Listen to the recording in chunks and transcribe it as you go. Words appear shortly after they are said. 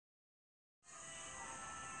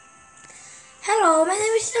Hello, my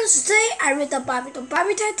name is Jonas. Today I read the Bible. The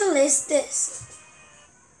Bible title is this: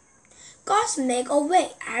 God make a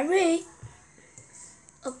way. I read.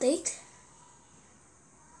 Update.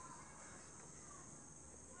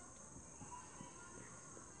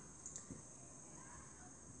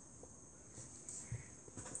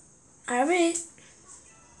 I read.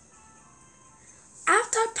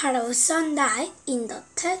 After Pharaoh's son died in the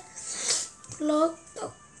 10th flood,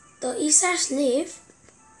 the Israelites lived.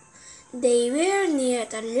 They were near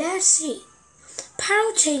the Red Sea.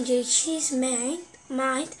 Pharaoh changed his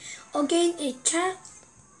mind again and chased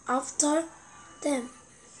after them.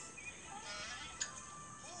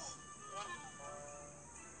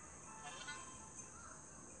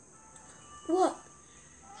 What?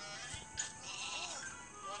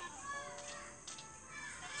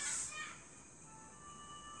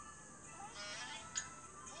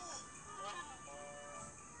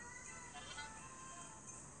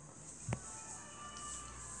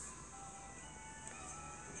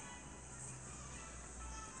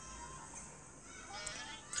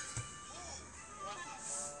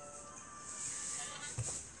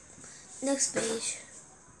 Next page.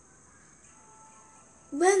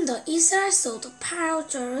 When the Israelites saw the Pharaoh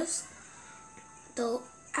jars, though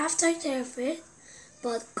after their faith,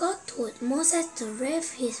 but God told Moses to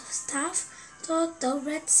wave his staff toward the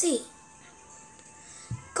Red Sea.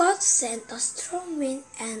 God sent a strong wind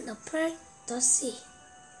and parted the sea.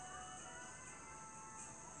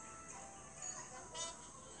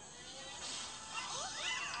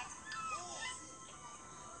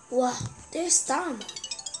 Wow, there's diamond.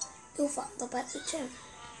 You found the battle gem.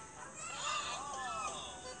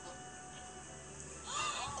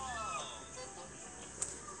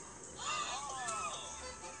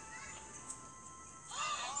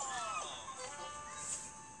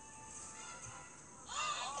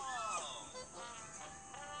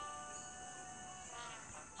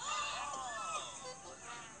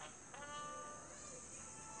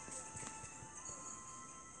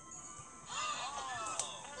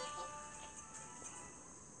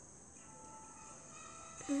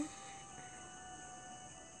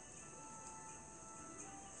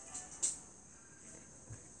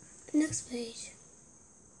 Next page.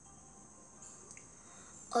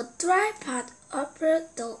 A dry path appeared.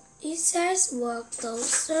 The Israelites walked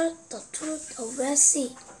closer to the Red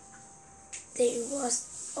Sea. There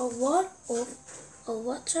was a wall of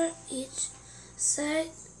water each side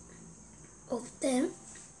of them.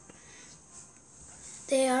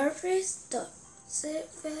 There was the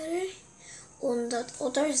sea on the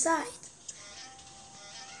other side.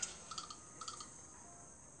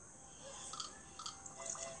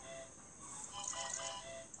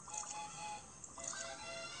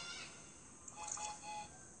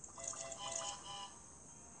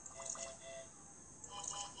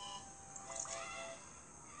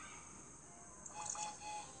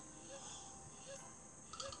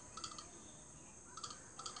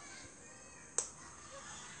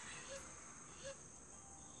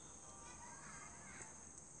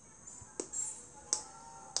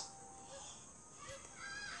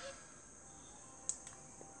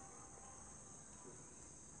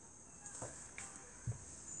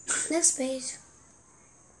 Next page.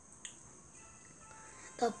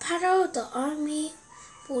 The Pharaoh, the army,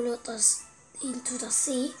 followed us into the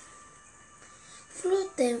sea,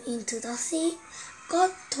 flowed them into the sea.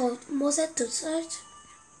 God told Moses to search.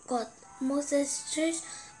 Moses stretched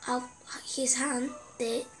out his hand.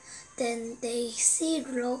 Then the sea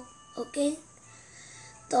rocked again.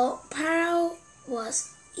 The Pharaoh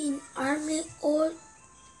was in army all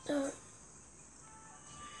the.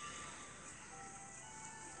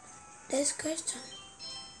 Next question.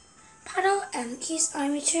 Pharaoh and his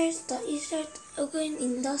army chased the Israelites again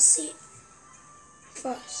in the sea.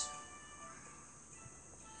 First.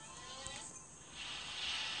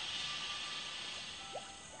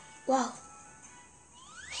 Wow.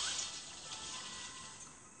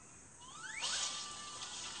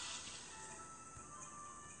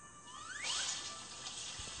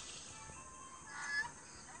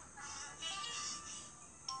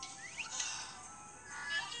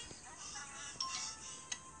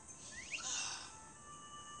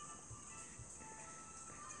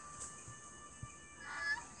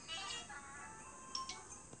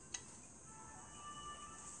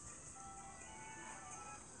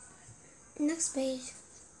 Next page.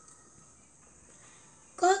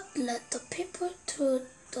 God led the people through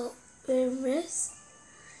the wilderness.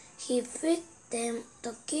 He fed them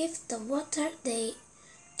to give the water. They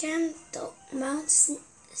came to Mount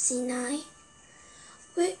Sinai,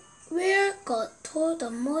 where God told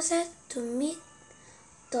Moses to meet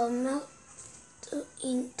the mountain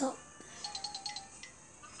in top.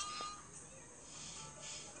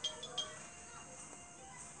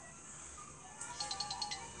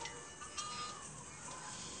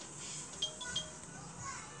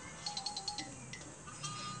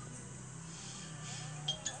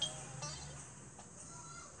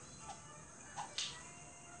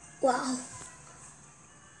 Wow.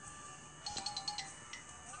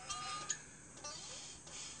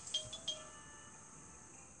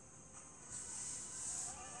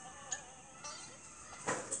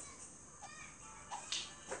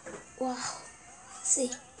 Wow.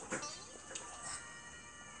 See.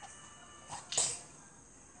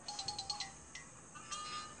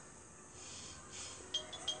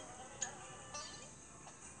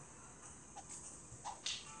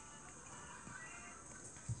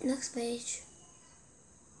 Next page.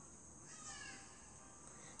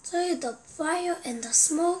 Through the fire and the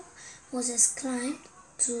smoke, Moses climbed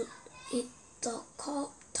to the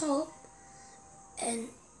top and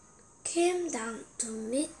came down to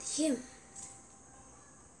meet him.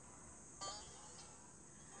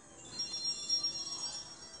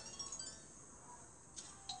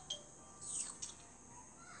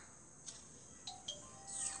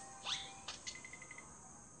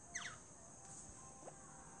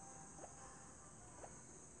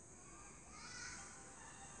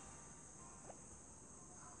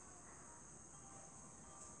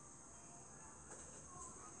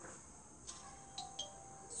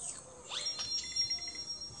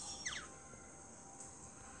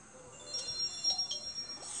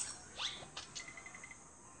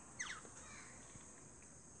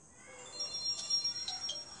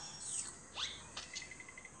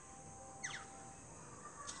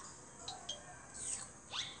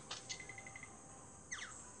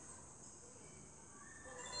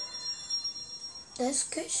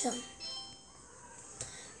 Next question.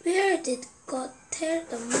 Where did God tell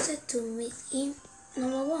the Moses to meet him?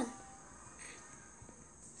 Number 1.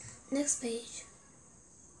 Next page.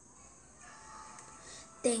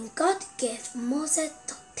 Then God gave Moses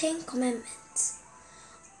the 10 Commandments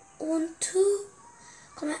on two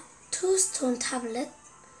stone tablets.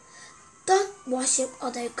 Don't worship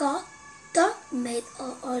other gods. Don't make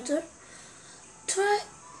an idol.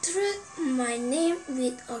 Treat my name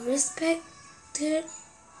with a respect. Till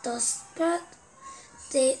the Sabbath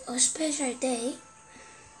day, a special day.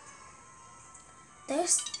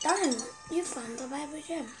 There's diamond. You found the Bible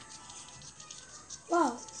gem.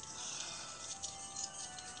 Wow.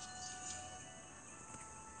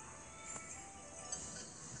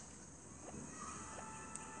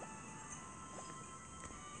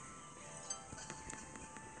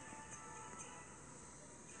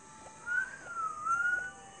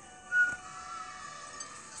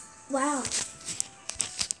 Wow.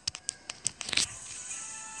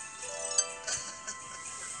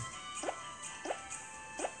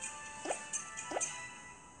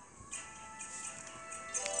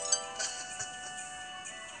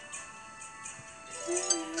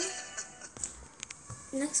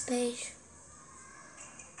 Next page.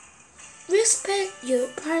 Respect your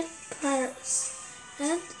parents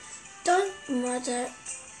and don't murder.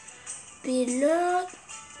 Be loyal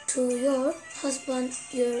to your husband,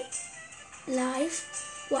 your wife.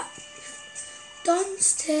 Don't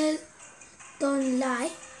steal, don't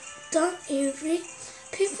lie, don't envy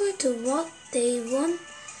people to what they want.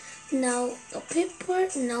 Now the people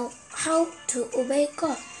know how to obey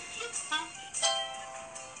God.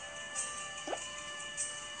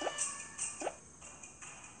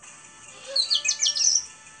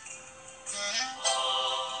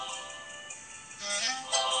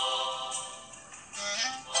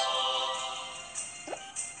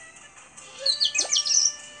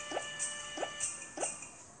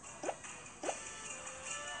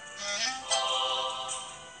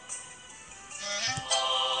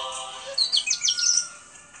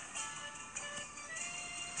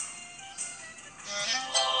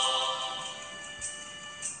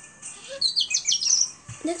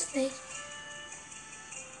 Next page.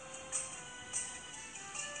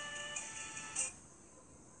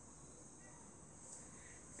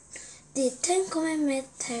 Did 10 Commandments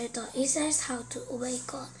tell the Israelites how to obey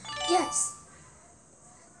God? Yes.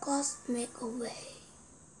 God make a way.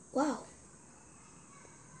 Wow.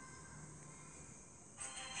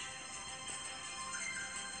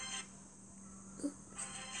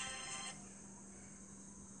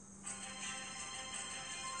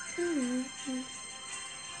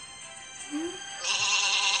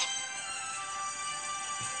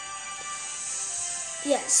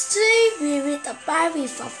 Yes, today we read the Bible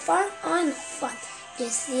for fun or not fun.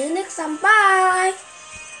 Yes, see you next time. Bye!